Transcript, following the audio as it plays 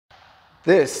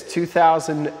This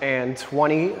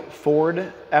 2020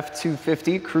 Ford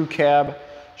F250 Crew Cab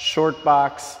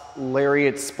Shortbox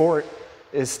Lariat Sport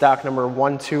is stock number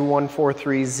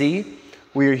 12143Z.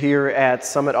 We are here at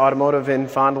Summit Automotive in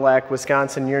Fond du Lac,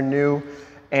 Wisconsin, your new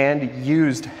and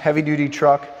used heavy-duty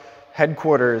truck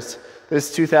headquarters.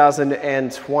 This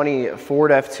 2020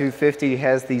 Ford F250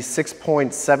 has the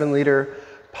 6.7-liter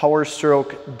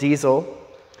Powerstroke diesel,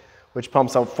 which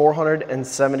pumps out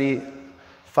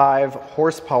 475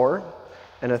 horsepower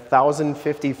and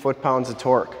 1,050 foot-pounds of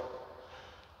torque.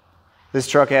 This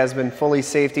truck has been fully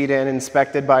safetied and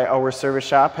inspected by our service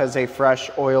shop, has a fresh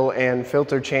oil and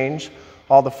filter change.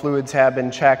 All the fluids have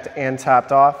been checked and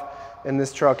topped off, and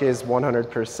this truck is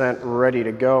 100% ready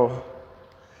to go.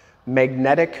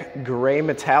 Magnetic gray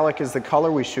metallic is the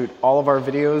color. We shoot all of our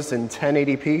videos in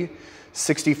 1080p,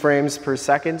 60 frames per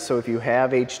second, so if you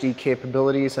have HD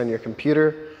capabilities on your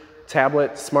computer,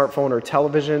 tablet, smartphone, or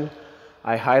television,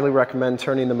 I highly recommend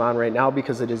turning them on right now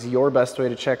because it is your best way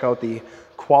to check out the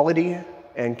quality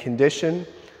and condition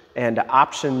and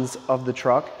options of the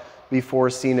truck before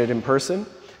seeing it in person.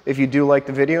 If you do like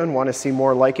the video and want to see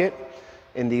more like it,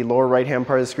 in the lower right hand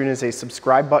part of the screen is a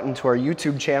subscribe button to our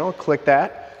YouTube channel. Click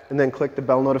that and then click the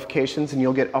bell notifications and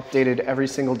you'll get updated every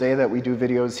single day that we do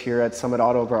videos here at Summit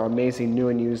Auto of our amazing new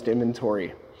and used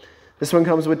inventory. This one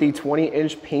comes with the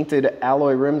 20-inch painted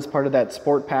alloy rims, part of that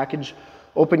sport package.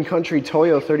 Open country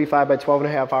Toyot 35 by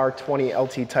 12.5 R20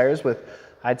 LT tires with,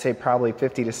 I'd say, probably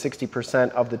 50 to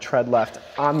 60% of the tread left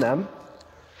on them.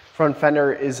 Front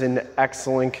fender is in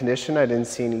excellent condition. I didn't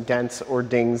see any dents or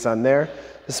dings on there.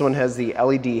 This one has the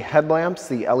LED headlamps,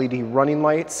 the LED running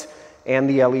lights, and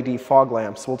the LED fog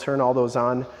lamps. We'll turn all those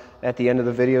on at the end of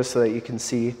the video so that you can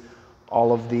see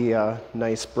all of the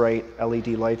nice bright LED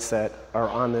lights that are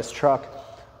on this truck.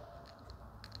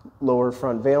 Lower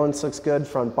front valence looks good.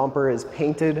 Front bumper is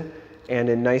painted and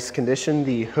in nice condition.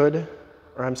 The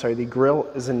grill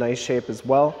is in nice shape as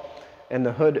well. And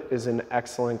the hood is in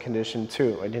excellent condition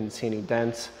too. I didn't see any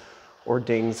dents or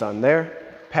dings on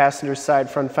there. Passenger side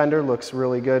front fender looks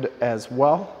really good as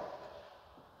well.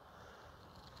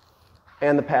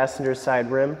 And the passenger side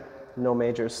rim, no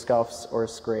major scuffs or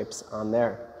scrapes on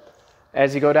there.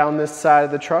 As you go down this side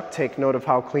of the truck, take note of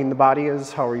how clean the body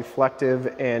is, how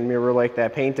reflective and mirror-like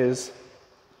that paint is.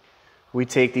 We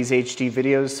take these HD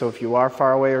videos, so if you are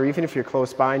far away or even if you're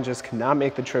close by and just cannot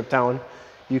make the trip down,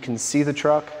 you can see the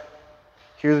truck,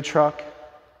 hear the truck,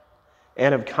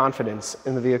 and have confidence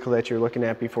in the vehicle that you're looking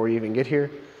at before you even get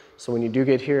here. So when you do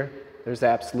get here, there's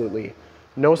absolutely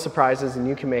no surprises and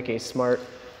you can make a smart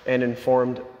and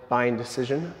informed buying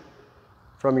decision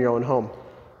from your own home.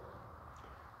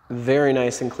 Very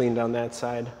nice and clean down that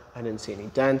side. I didn't see any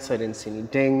dents, I didn't see any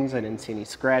dings, I didn't see any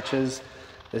scratches.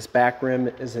 This back rim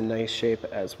is in nice shape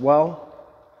as well.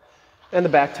 And the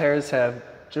back tires have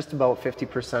just about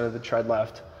 50% of the tread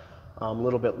left. A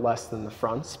little bit less than the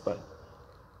fronts, but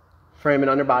frame and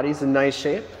underbody is in nice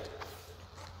shape.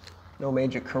 No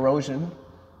major corrosion.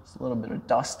 Just a little bit of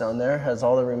dust on there. Has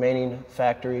all the remaining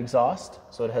factory exhaust,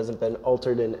 so it hasn't been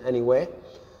altered in any way.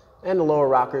 And the lower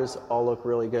rockers all look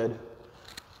really good.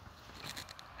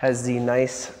 Has the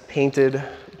nice painted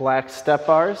black step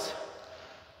bars,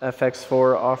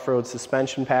 FX4 off-road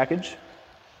suspension package.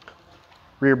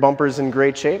 Rear bumper's in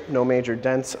great shape, no major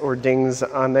dents or dings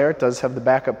on there. It does have the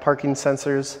backup parking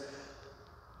sensors.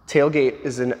 Tailgate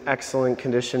is in excellent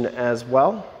condition as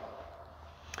well.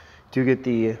 Do get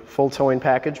the full towing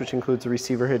package, which includes a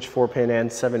receiver hitch, 4-pin and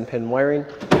 7-pin wiring.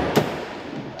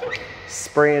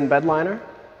 Spray and bed liner,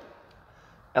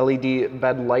 LED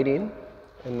bed lighting,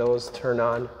 and those turn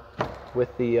on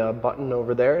with the button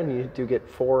over there, and you do get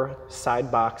 4 side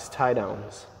box tie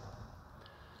downs.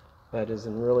 That is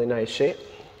in really nice shape.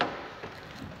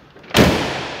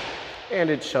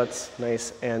 And it shuts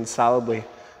nice and solidly.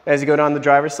 As you go down the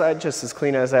driver's side, just as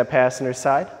clean as that passenger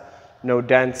side. No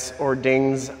dents or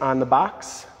dings on the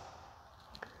box.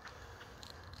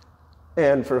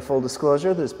 And for full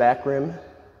disclosure, this back rim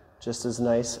just as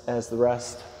nice as the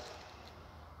rest.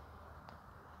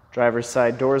 Driver's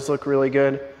side doors look really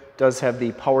good. Does have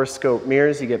the Powerscope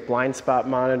mirrors. You get blind spot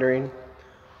monitoring,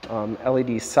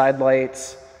 LED side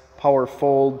lights, power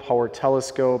fold, power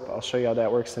telescope. I'll show you how that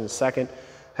works in a second.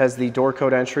 Has the door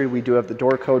code entry. We do have the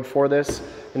door code for this.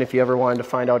 And if you ever wanted to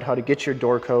find out how to get your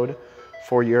door code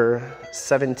for your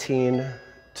 17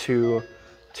 to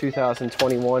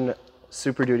 2021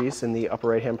 Super Duties, in the upper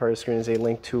right hand part of the screen is a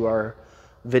link to our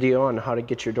video on how to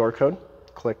get your door code.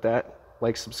 Click that,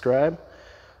 like, subscribe.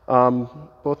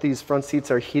 Both these front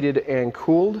seats are heated and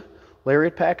cooled.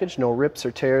 Lariat package, no rips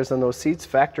or tears on those seats.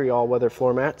 Factory all-weather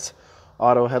floor mats,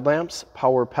 auto headlamps,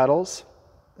 power pedals,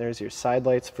 There's your side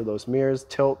lights for those mirrors,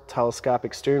 tilt,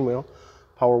 telescopic steering wheel,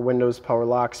 power windows, power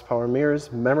locks, power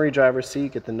mirrors, memory driver's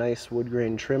seat, get the nice wood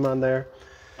grain trim on there.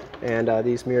 And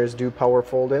these mirrors do power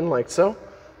fold in like so.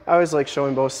 I always like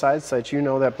showing both sides so that you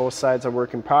know that both sides are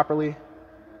working properly.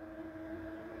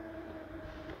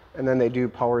 And then they do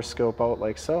power scope out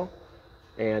like so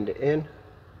and in,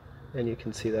 and you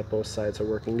can see that both sides are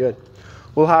working good.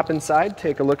 We'll hop inside,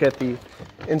 take a look at the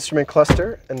instrument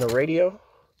cluster and the radio,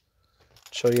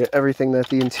 show you everything that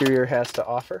the interior has to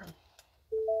offer.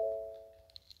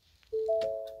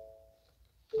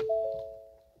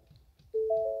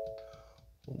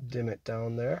 We'll dim it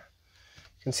down there.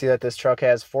 You can see that this truck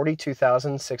has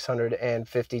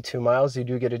 42,652 miles. You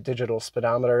do get a digital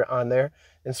speedometer on there.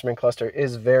 Instrument cluster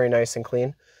is very nice and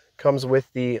clean. Comes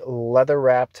with the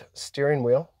leather-wrapped steering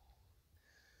wheel.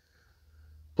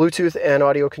 Bluetooth and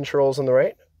audio controls on the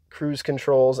right. Cruise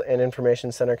controls and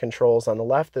information center controls on the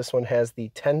left. This one has the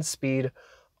 10-speed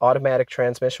automatic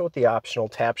transmission with the optional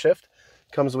tap shift.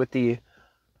 Comes with the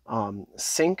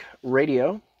sync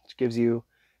radio, which gives you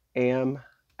AM,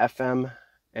 FM,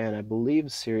 and I believe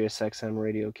Sirius XM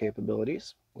radio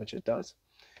capabilities, which it does.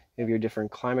 You have your different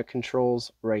climate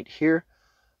controls right here.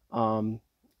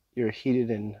 Your heated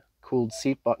and cooled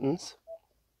seat buttons.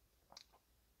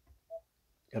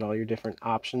 Got all your different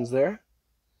options there.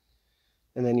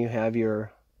 And then you have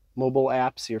your mobile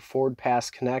apps, your FordPass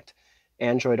Connect,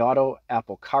 Android Auto,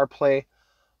 Apple CarPlay.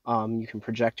 You can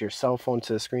project your cell phone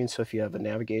to the screen, so if you have a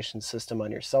navigation system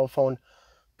on your cell phone,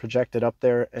 project it up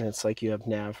there and it's like you have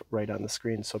nav right on the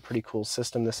screen. So pretty cool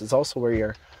system. This is also where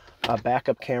your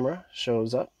backup camera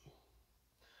shows up.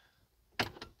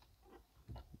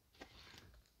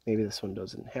 Maybe this one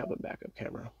doesn't have a backup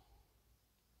camera.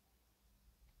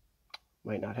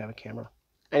 Might not have a camera.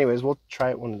 Anyways, we'll try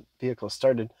it when the vehicle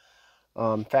started.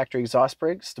 Factory exhaust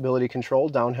brake, stability control,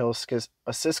 downhill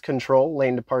assist control,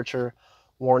 lane departure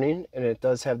warning, and it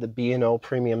does have the B&O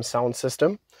premium sound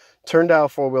system. Turn dial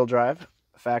four-wheel drive,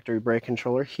 factory brake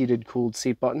controller, heated cooled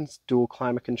seat buttons, dual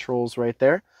climate controls right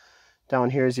there.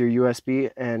 Down here is your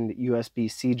USB and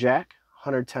USB-C jack,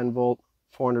 110 volt,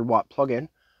 400 watt plug-in.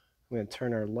 I'm going to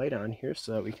turn our light on here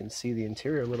so that we can see the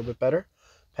interior a little bit better.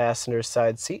 Passenger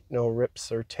side seat, no rips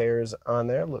or tears on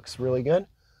there, looks really good.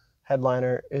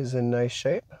 Headliner is in nice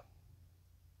shape.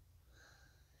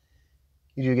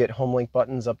 You do get Homelink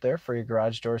buttons up there for your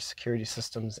garage door security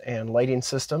systems and lighting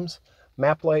systems.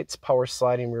 Map lights, power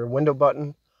sliding rear window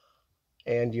button,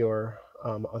 and your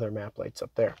other map lights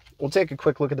up there. We'll take a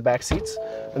quick look at the back seats,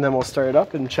 and then we'll start it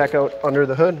up and check out under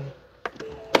the hood.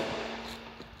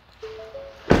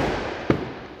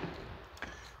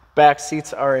 Back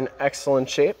seats are in excellent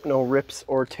shape, no rips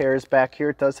or tears back here.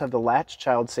 It does have the Latch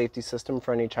child safety system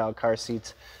for any child car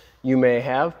seats you may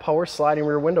have. Power sliding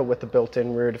rear window with the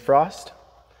built-in rear defrost.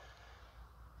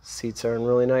 Seats are in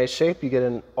really nice shape. You get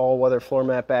an all-weather floor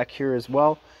mat back here as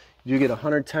well. You do get a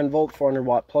 110 volt, 400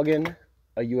 watt plug-in,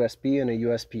 a USB and a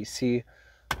USB-C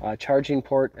charging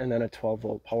port, and then a 12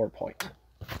 volt power point.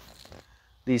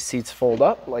 These seats fold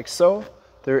up like so.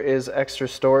 There is extra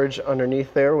storage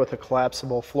underneath there with a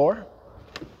collapsible floor.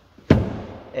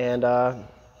 And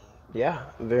yeah,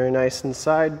 very nice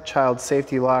inside. Child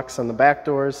safety locks on the back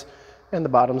doors, and the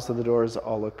bottoms of the doors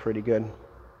all look pretty good.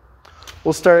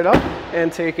 We'll start it up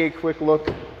and take a quick look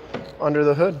under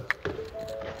the hood.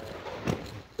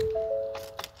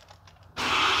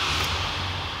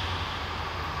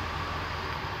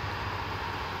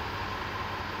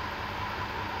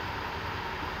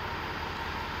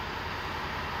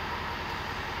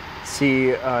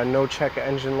 See no check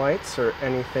engine lights or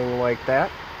anything like that.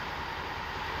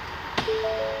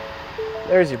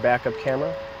 There's your backup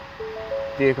camera.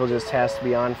 Vehicle just has to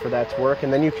be on for that to work,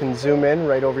 and then you can zoom in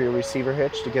right over your receiver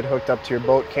hitch to get hooked up to your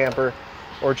boat, camper,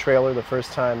 or trailer the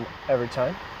first time, every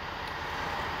time.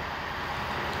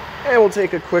 And we'll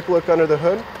take a quick look under the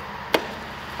hood.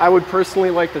 I would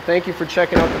personally like to thank you for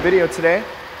checking out the video today,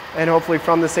 and hopefully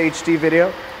from this HD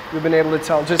video, we've been able to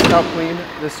tell just how clean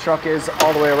this truck is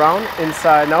all the way around,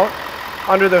 inside and out.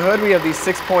 Under the hood, we have the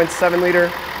 6.7 liter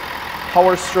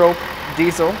Powerstroke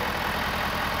diesel.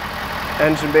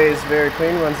 Engine bay is very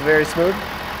clean, runs very smooth.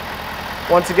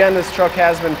 Once again, this truck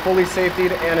has been fully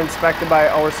safetied and inspected by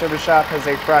our service shop, has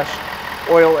a fresh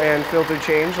oil and filter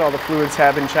change. All the fluids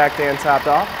have been checked and topped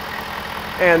off.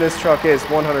 And this truck is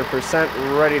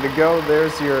 100% ready to go.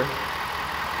 There's your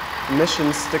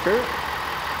emission sticker.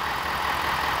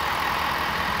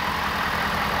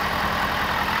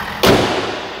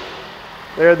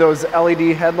 There are those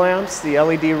LED headlamps, the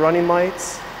LED running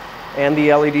lights, and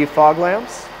the LED fog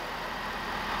lamps.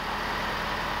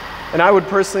 And I would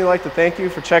personally like to thank you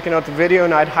for checking out the video,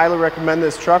 and I'd highly recommend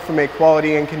this truck from a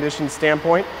quality and condition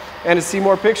standpoint. And to see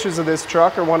more pictures of this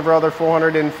truck or one of our other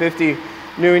 450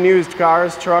 new and used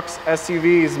cars, trucks,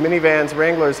 SUVs, minivans,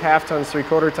 Wranglers, half tons,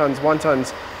 3/4 tons, 1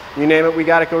 tons, you name it, we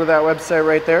got it. Go to that website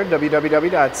right there,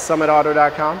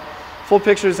 www.summitauto.com. Full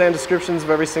pictures and descriptions of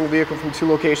every single vehicle from 2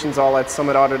 locations, all at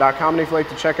summitauto.com. And if you'd like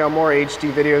to check out more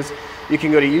HD videos, you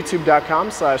can go to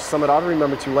youtube.com/summitauto.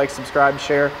 Remember to like, subscribe,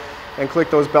 share, and click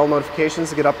those bell notifications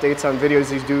to get updates on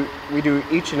videos we do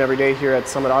each and every day here at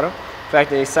Summit Auto. In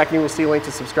fact, in a second you will see a link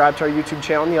to subscribe to our YouTube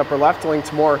channel in the upper left, a link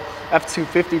to more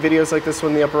F250 videos like this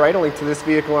one in the upper right, a link to this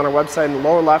vehicle on our website in the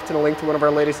lower left, and a link to one of our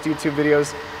latest YouTube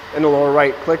videos in the lower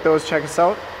right. Click those, check us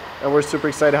out, and we're super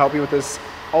excited to help you with this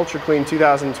ultra clean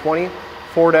 2020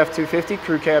 Ford F250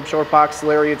 Crew Cab Short Box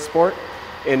Lariat Sport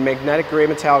in magnetic gray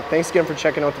metallic. Thanks again for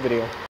checking out the video.